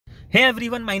Hey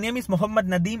everyone, my name is Mohammad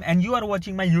Nadeem and you are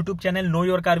watching my YouTube channel Know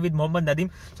Your Car with Mohammad Nadeem.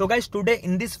 So guys, today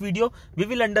in this video we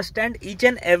will understand each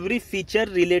and every feature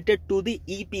related to the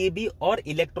EPB or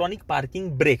electronic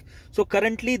parking brake. So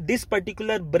currently this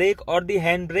particular brake or the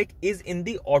handbrake is in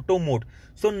the auto mode.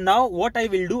 So now what I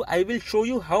will do, I will show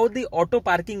you how the auto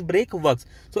parking brake works.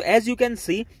 So as you can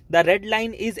see, the red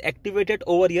line is activated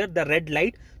over here, the red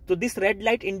light. So this red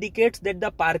light indicates that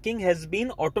the parking has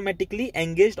been automatically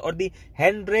engaged, or the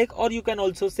handbrake, or you can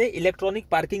also say electronic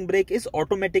parking brake is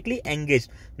automatically engaged.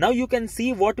 Now you can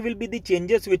see what will be the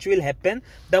changes which will happen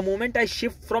the moment I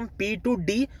shift from P to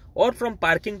D or from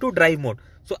parking to drive mode.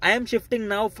 So I am shifting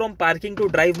now from parking to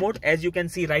drive mode. As you can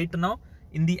see right now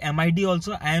in the MID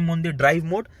also I am on the drive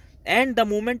mode. And the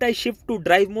moment I shift to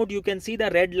drive mode, you can see the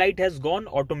red light has gone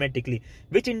automatically,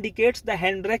 which indicates the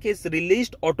handbrake is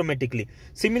released automatically.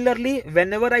 Similarly,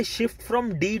 whenever I shift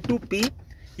from D to P,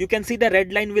 you can see the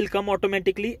red line will come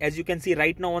automatically, as you can see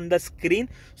right now on the screen.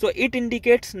 So it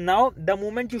indicates now the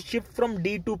moment you shift from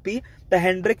D to P, the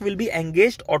handbrake will be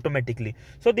engaged automatically.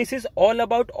 So this is all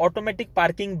about automatic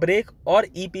parking brake or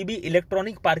EPB,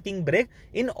 electronic parking brake,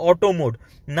 in auto mode.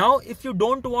 Now if you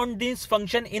don't want this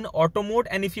function in auto mode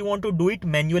and if you want to do it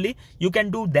manually, you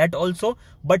can do that also.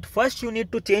 But first you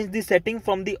need to change the setting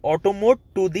from the auto mode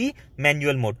to the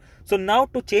manual mode. So now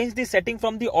to change the setting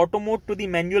from the auto mode to the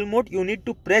manual mode, you need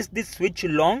to press this switch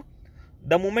long.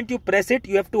 The moment you press it,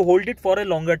 you have to hold it for a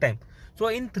longer time. So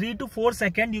in 3 to 4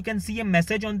 seconds, you can see a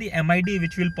message on the MID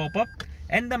which will pop up.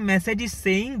 And the message is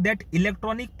saying that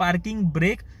electronic parking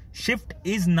brake shift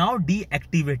is now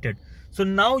deactivated. So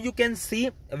now you can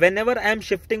see whenever I am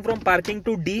shifting from parking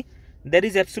to D, there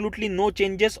is absolutely no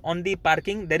changes on the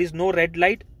parking. There is no red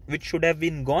light which should have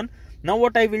been gone. Now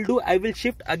what I will do, I will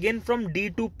shift again from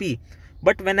D to P.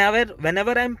 But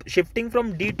whenever I am shifting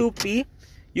from D to P,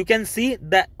 you can see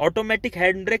the automatic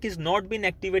handbrake is not been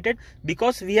activated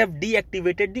because we have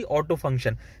deactivated the auto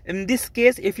function. In this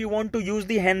case, if you want to use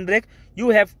the handbrake, you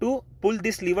have to pull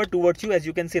this lever towards you, as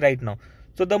you can see right now.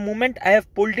 So the moment I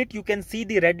have pulled it, you can see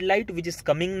the red light which is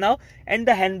coming now and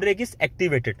the handbrake is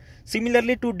activated.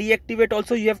 Similarly, to deactivate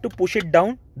also you have to push it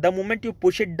down. The moment you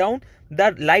push it down,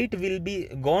 the light will be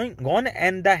gone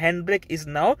and the handbrake is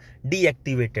now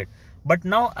deactivated. But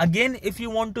now again, if you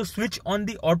want to switch on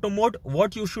the auto mode,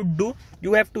 what you should do,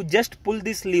 you have to just pull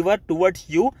this lever towards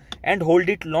you and hold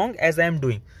it long, as I am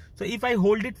doing. So if I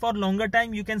hold it for longer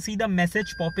time, you can see the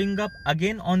message popping up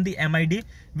again on the MID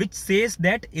which says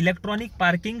that electronic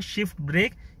parking shift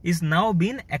brake is now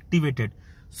been activated.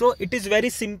 So it is very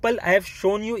simple. I have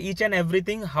shown you each and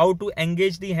everything, how to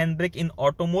engage the handbrake in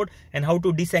auto mode and how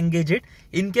to disengage it.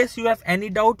 In case you have any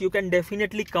doubt, you can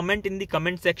definitely comment in the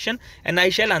comment section and I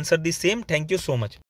shall answer the same. Thank you so much.